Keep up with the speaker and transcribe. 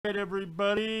Alright,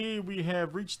 everybody, we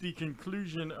have reached the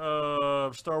conclusion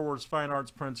of Star Wars Fine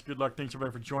Arts Prints. Good luck. Thanks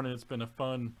everybody for joining. It's been a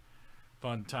fun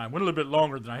time. Went a little bit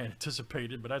longer than I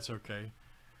anticipated, but that's okay.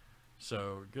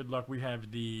 So good luck. We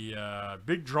have the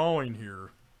big drawing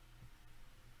here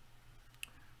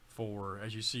for,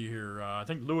 as you see here, I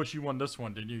think Lewis, you won this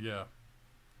one, didn't you? Yeah.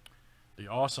 The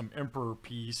awesome Emperor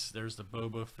piece. There's the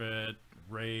Boba Fett,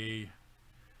 Rey,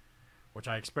 which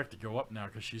I expect to go up now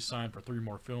because she's signed for 3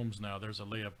 more films now. There's a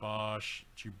Leia Bosch,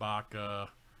 Chewbacca,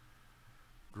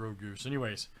 Grogu. So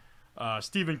anyways,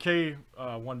 Stephen K.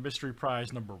 Won Mystery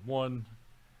Prize number 1.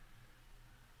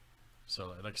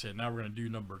 So like I said, now we're going to do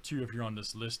number 2 if you're on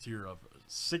this list here of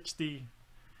 60.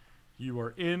 You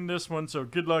are in this one, so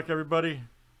good luck, everybody.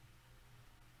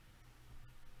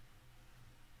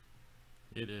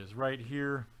 It is right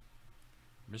here.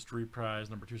 Mystery Prize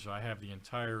number 2. So I have the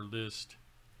entire list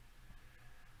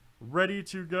ready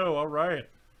to go. All right.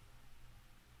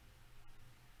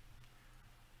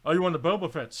 Oh, you won the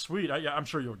Boba Fett. Sweet. Yeah, I'm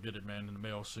sure you'll get it, man, in the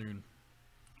mail soon.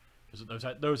 Because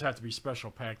those have to be special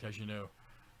packed, as you know.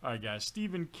 All right, guys.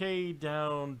 Stephen K.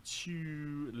 down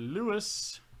to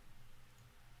Lewis.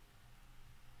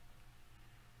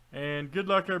 And good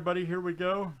luck, everybody. Here we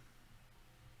go.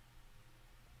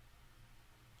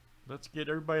 Let's get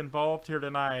everybody involved here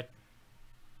tonight.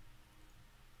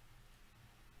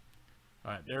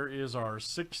 Alright, there is our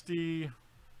 60,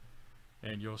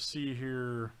 and you'll see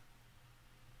here,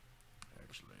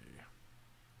 actually,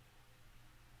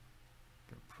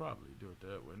 can probably do it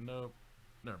that way. Nope,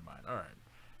 never mind. Alright,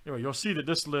 anyway, you'll see that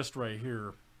this list right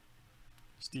here,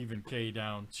 Stephen K.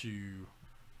 down to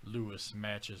Lewis,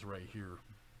 matches right here.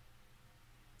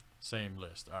 Same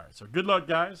list. Alright, so good luck,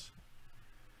 guys.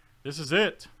 This is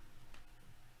it.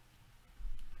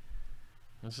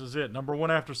 This is it. Number 1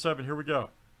 after 7. Here we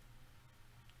go.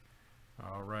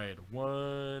 All right,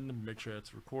 1. Make sure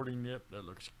that's recording. Yep, that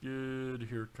looks good.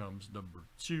 Here comes number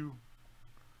 2.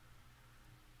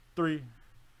 3.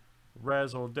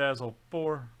 Razzle dazzle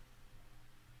 4.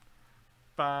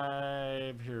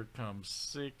 5. Here comes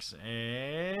 6.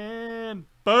 And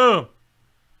boom!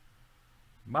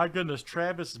 My goodness,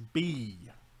 Travis B.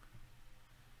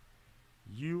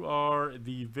 You are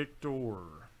the victor.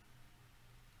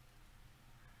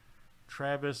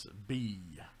 Travis B.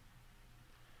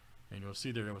 And you'll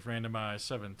see there it was randomized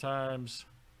 7 times.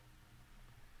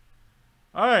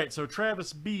 Alright, so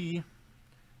Travis B,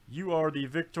 you are the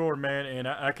victor, man, and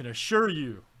I can assure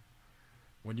you,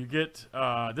 when you get,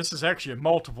 this is actually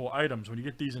multiple items. When you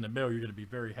get these in the mail, you're going to be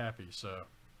very happy, so.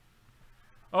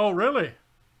 Oh, really?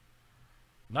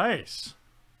 Nice.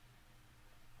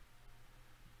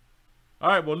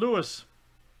 Alright, well, Lewis,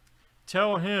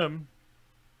 tell him.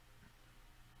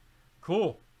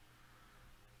 Cool.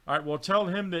 Alright, well, tell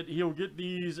him that he'll get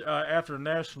these after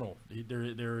National.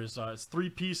 There is it's 3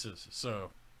 pieces. So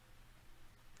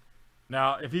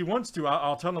now, if he wants to,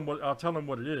 I'll tell him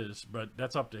what it is. But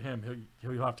that's up to him.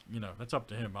 He'll have to, you know, that's up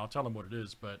to him. I'll tell him what it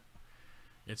is. But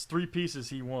it's 3 pieces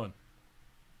he won.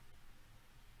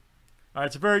 Alright,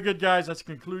 it's very good, guys. That's the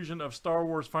conclusion of Star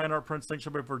Wars Fine Art Prints. Thanks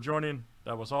everybody for joining.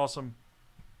 That was awesome.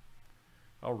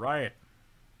 Alright.